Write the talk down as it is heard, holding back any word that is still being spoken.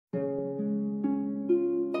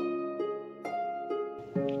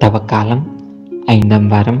தவக்காலம் 5ஆம்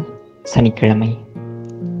வாரம் சனிக்கிழமை.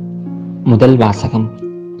 முதல் வாசகம்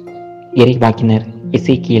இறைவாக்கினர்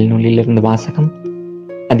எசேக்கியேல் நூலிலிருந்து வாசகம்.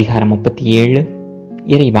 அதிகாரம் 37,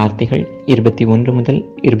 இறை வார்த்தைகள் 21 முதல்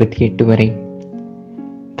 28 வரை.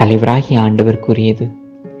 தலைவராகிய ஆண்டவர் கூறியது: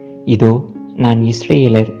 இதோ, நான்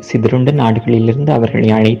இஸ்ரேலர் சிதறுண்ட நாடுகளிலிருந்து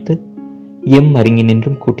அவர்களை அழைத்து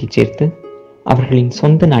அருங்கினின்றும் கூட்டிச் சேர்த்து அவர்களின்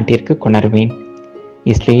சொந்த நாட்டிற்கு கொணருவேன்.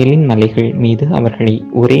 இஸ்ரேலின் மலைகள் மீது அவர்களை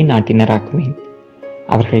ஒரே நாட்டினராக்குவேன்.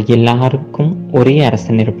 அவர்கள் எல்லாருக்கும் ஒரே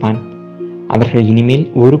அரசன் இருப்பான். அவர்கள் இனிமேல்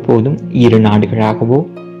ஒருபோதும் இரு நாடுகளாகவோ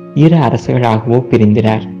இரு அரசுகளாகவோ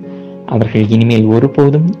பிரிந்திரார். அவர்கள் இனிமேல்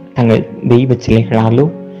ஒருபோதும் தங்கள் தெய்வ சிலைகளாலோ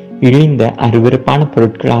இழிந்த அருவருப்பான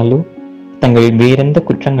பொருட்களாலோ தங்கள் வேறெந்த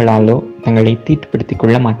குற்றங்களாலோ தங்களை தீட்டுப்படுத்திக்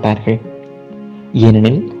கொள்ள மாட்டார்கள்.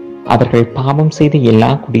 ஏனெனில் அவர்கள் பாவம் செய்த எல்லா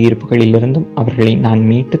குடியிருப்புகளிலிருந்தும் அவர்களை நான்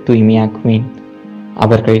மீட்டு தூய்மையாக்குவேன்.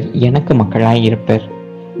 அவர்கள் எனக்கு மக்களாயிருப்பர்,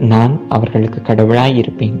 நான் அவர்களுக்கு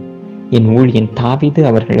கடவுளாயிருப்பேன். என் ஊழியன் தாவீது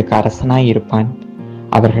அவர்களுக்கு அரசனாயிருப்பான்.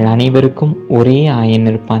 அவர்கள் அனைவருக்கும் ஒரே ஆயன்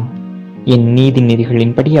இருப்பான். என் நீதி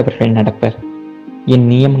நெறிகளின்படி அவர்கள் நடப்பர். என்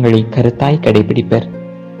நியமங்களை கருத்தாய் கடைபிடிப்பர்.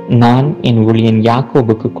 நான் என் ஊழியன்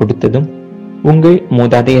யாக்கோபுக்கு கொடுத்ததும் உங்கள்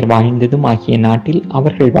மூதாதையர் வாழ்ந்ததும் ஆகிய நாட்டில்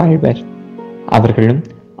அவர்கள் வாழ்வர். அவர்களும்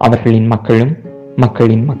அவர்களின் மக்களும்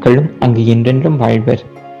மக்களின் மக்களும் அங்கு என்றென்றும் வாழ்வர்.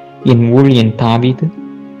 என் ஊழியன் தாவீது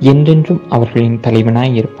என்றென்றும் அவர்களின்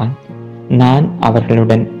தலைவனாயிருப்பான். நான்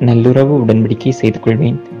அவர்களுடன் நல்லுறவு உடன்படிக்கை செய்து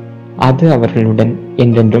கொள்வேன். அது அவர்களுடன்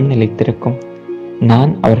என்றென்றும் நிலைத்திருக்கும்.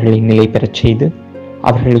 நான் அவர்களை நிலை பெறச் செய்து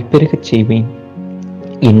அவர்களை பெருகச் செய்வேன்.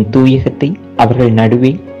 என் தூயகத்தை அவர்கள்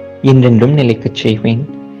நடுவே என்றென்றும் நிலைக்கச் செய்வேன்.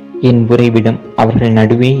 என் உறைவிடம் அவர்கள்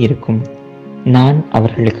நடுவே இருக்கும். நான்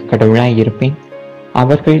அவர்களுக்கு கடவுளாயிருப்பேன்.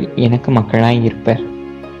 அவர்கள் எனக்கு மக்களாயிருப்பர்.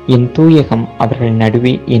 என் தூயகம் அவர்கள்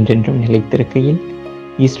நடுவே என்றென்றும் நிலைத்திருக்கையில்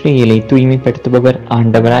இஸ்ரேலை தூய்மைப்படுத்துபவர்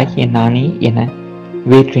ஆண்டவராகிய நானே என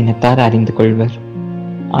வேற்றினத்தார் அறிந்து கொள்வர்.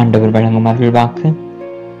 ஆண்டவர் வழங்கும் அருள்வாக்கு.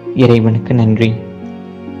 இறைவனுக்கு நன்றி.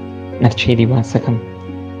 நற்செய்தி வாசகம்.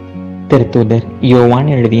 திருத்தூதர்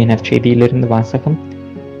யோவான் எழுதிய நற்செய்தியிலிருந்து வாசகம்.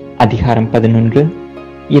 அதிகாரம் 11,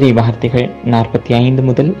 இறை வார்த்தைகள் 45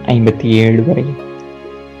 முதல் 57 வரை.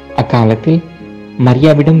 அக்காலத்தில்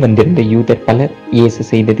மரியாவிடம் வந்திருந்த யூதர் பலர் இயேசு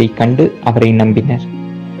செய்ததை கண்டு அவரை நம்பினர்.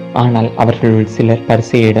 ஆனால் அவர்களுள் சிலர்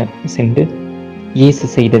பரிசேயரிடம் சென்று இயேசு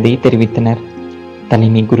செய்ததை தெரிவித்தனர்.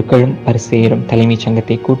 தலைமை குருக்களும் பரிசேயரும் தலைமைச்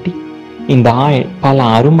சங்கத்தை கூட்டி, இந்த ஆள் பல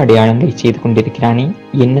அருமடையாளங்களை செய்து கொண்டிருக்கிறானே,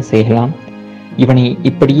 என்ன செய்யலாம்? இவனை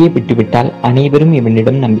இப்படியே விட்டுவிட்டால் அனைவரும்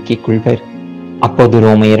இவனிடம் நம்பிக்கை கொள்வர். அப்போது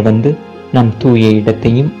ரோமையர் வந்து நம் தூய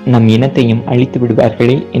இடத்தையும் நம் இனத்தையும் அழித்து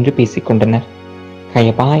விடுவார்களே என்று பேசிக்கொண்டனர்.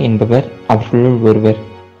 கயபா என்பவர் அவர்களுள் ஒருவர்.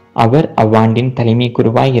 அவர் அவ்வாண்டின் தலைமை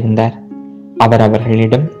குருவாய் இருந்தார். அவர்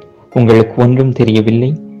அவர்களிடம், உங்களுக்கு ஒன்றும் தெரியவில்லை.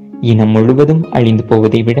 இனம் முழுவதும் அழிந்து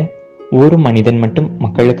போவதை விட ஒரு மனிதன் மட்டும்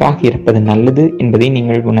மக்களுக்காக இருப்பது நல்லது என்பதை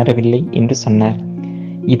நீங்கள் உணரவில்லை என்று சொன்னார்.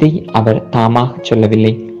 இதை அவர் தாமாக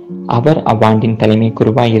சொல்லவில்லை. அவர் அவ்வாண்டின் தலைமை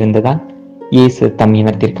குருவாய் இருந்ததால் இயேசு தம்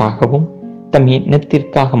இனத்திற்காகவும் தம்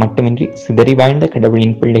இனத்திற்காக மட்டுமின்றி சிதறி வாழ்ந்த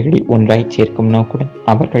கடவுளின் பிள்ளைகளை ஒன்றாய் சேர்க்கும் நோக்குடன்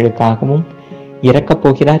அவர்களுக்காகவும் இறக்கப்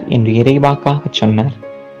போகிறார் என்று இறைவாக்காக சொன்னார்.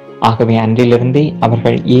 ஆகவே அன்றிலிருந்தே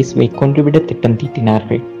அவர்கள் இயேசுவை கொன்றுவிட திட்டம்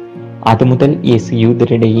தீட்டினார்கள். அது முதல் இயேசு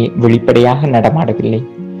யூதரிடையே வெளிப்படையாக நடமாடவில்லை.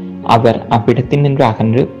 அவர் அவ்விடத்தில் நின்று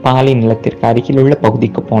அகன்று பாலை நிலத்திற்கு அருகிலுள்ள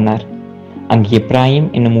பகுதிக்கு போனார். அங்கு எப்ராயிம்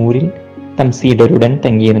என்னும் ஊரில் தம் சீடருடன்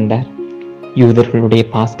தங்கியிருந்தார். யூதர்களுடைய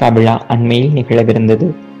பாஸ்கா விழா அண்மையில் நிகழவிருந்தது.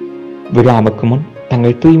 விழாவுக்கு முன்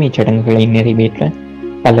தங்கள் தூய்மை சடங்குகளை நிறைவேற்ற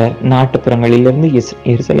பலர் நாட்டுப்புறங்களிலிருந்து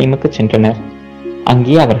எருசலேமுக்கு சென்றனர்.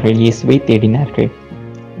 அங்கே அவர்கள் இயேசுவை தேடினார்கள்.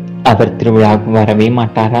 அவர் திருவிழாவுக்கு வரவே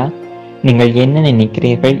மாட்டாரா? நீங்கள் என்ன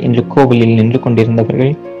நினைக்கிறீர்கள் என்று கோவிலில் நின்று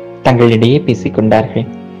கொண்டிருந்தவர்கள் தங்களிடையே பேசிக்கொண்டார்கள்.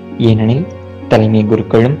 ஏனெனில் தலைமை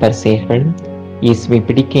குருக்களும் பரிசேயர்களும் இயேசுவை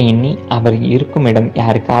பிடிக்க எண்ணி அவர் இருக்கும் இடம்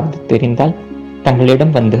யாருக்காவது தெரிந்தால்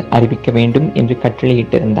தங்களிடம் வந்து அறிவிக்க வேண்டும் என்று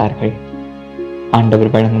கட்டளையிட்டிருந்தார்கள்.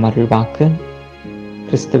 ஆண்டவர் வழங்கும் அருள்வாக்கு.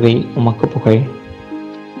 கிறிஸ்துவே, உமக்கு புகழ்.